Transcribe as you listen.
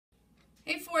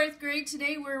fourth grade.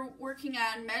 Today we're working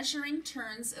on measuring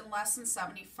turns in lesson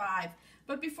 75.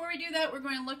 But before we do that, we're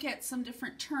going to look at some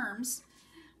different terms.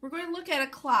 We're going to look at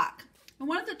a clock. And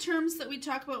one of the terms that we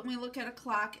talk about when we look at a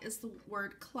clock is the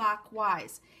word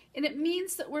clockwise. And it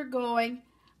means that we're going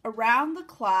around the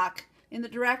clock in the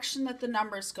direction that the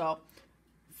numbers go,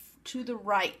 to the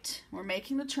right. We're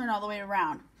making the turn all the way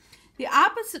around. The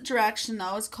opposite direction,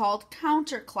 though, is called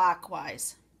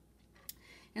counterclockwise.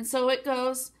 And so it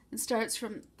goes and starts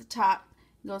from the top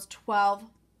and goes 12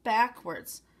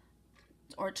 backwards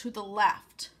or to the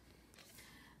left.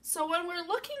 So when we're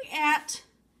looking at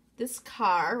this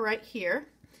car right here,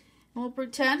 and we'll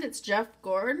pretend it's Jeff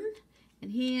Gordon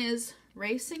and he is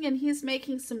racing and he's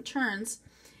making some turns,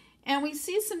 and we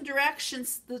see some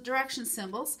directions, the direction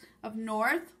symbols of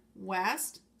north,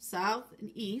 west, south, and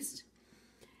east,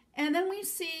 and then we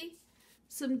see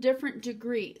some different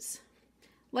degrees.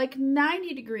 Like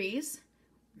 90 degrees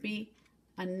would be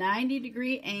a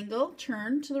 90-degree angle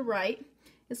turn to the right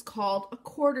is called a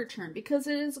quarter turn because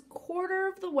it is a quarter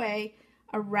of the way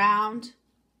around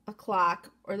a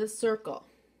clock or the circle.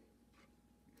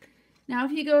 Now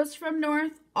if he goes from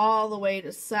north all the way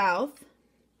to south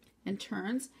and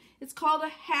turns, it's called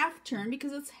a half turn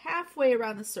because it's halfway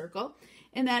around the circle,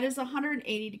 and that is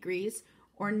 180 degrees,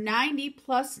 or 90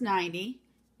 plus 90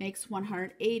 makes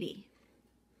 180.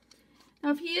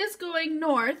 Now if he is going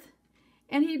north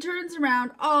and he turns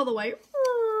around all the way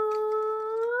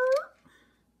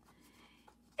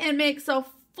and makes a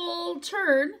full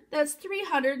turn, that's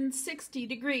 360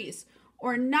 degrees,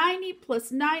 or 90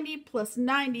 plus 90 plus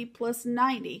 90 plus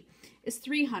 90 is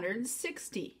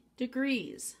 360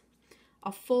 degrees,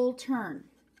 a full turn.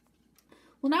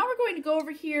 Well, now we're going to go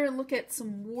over here and look at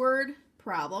some word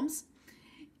problems.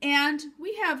 And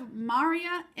we have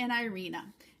Maria and Irina.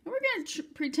 And we're going to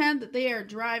pretend that they are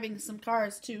driving some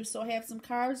cars too. So I have some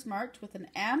cars marked with an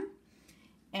M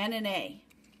and an A.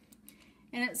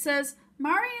 And it says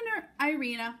Maria and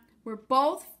Irina were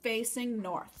both facing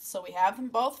north. So we have them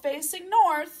both facing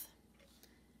north.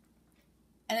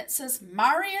 And it says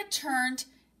Maria turned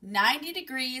 90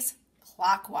 degrees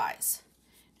clockwise.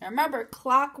 Now remember,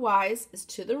 clockwise is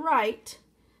to the right.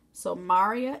 So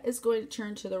Maria is going to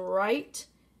turn to the right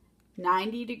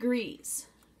 90 degrees.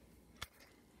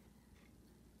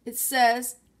 It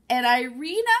says, and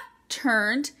Irina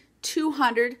turned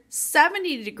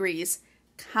 270 degrees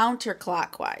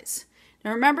counterclockwise.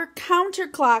 Now remember,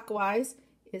 counterclockwise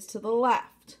is to the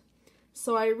left.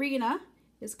 So Irina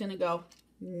is going to go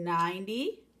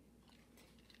 90,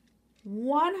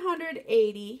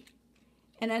 180,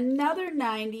 and another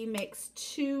 90 makes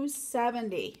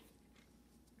 270.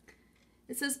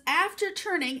 It says, after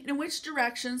turning, in which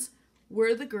directions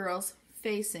were the girls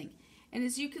facing? And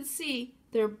as you can see,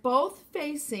 they're both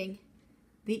facing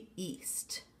the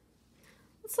east.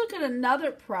 Let's look at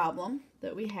another problem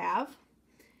that we have.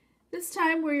 This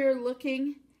time we are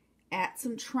looking at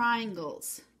some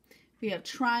triangles. We have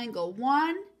triangle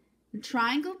 1 and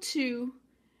triangle 2,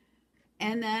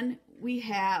 and then we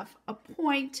have a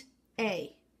point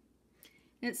A.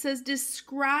 And it says,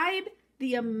 describe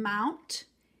the amount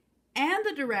and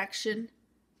the direction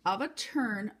of a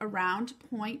turn around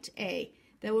point A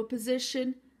that will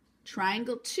position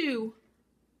triangle 2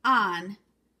 on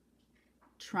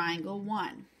triangle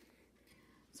 1.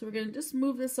 So we're going to just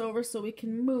move this over so we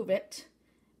can move it.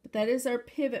 But that is our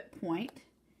pivot point.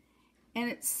 And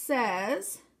it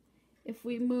says if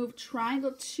we move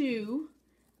triangle 2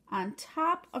 on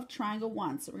top of triangle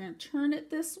 1. So we're going to turn it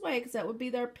this way because that would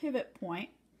be our pivot point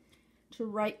to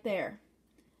right there.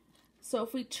 So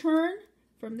if we turn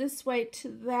from this way to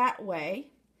that way,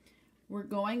 we're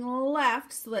going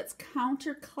left, so that's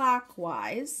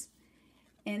counterclockwise,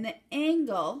 and the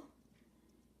angle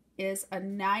is a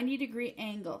 90-degree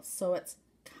angle, so it's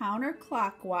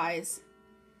counterclockwise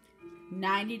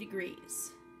 90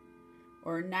 degrees,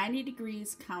 or 90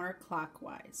 degrees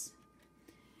counterclockwise.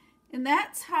 And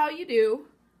that's how you do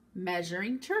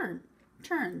measuring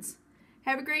turns.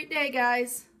 Have a great day,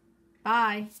 guys.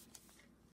 Bye.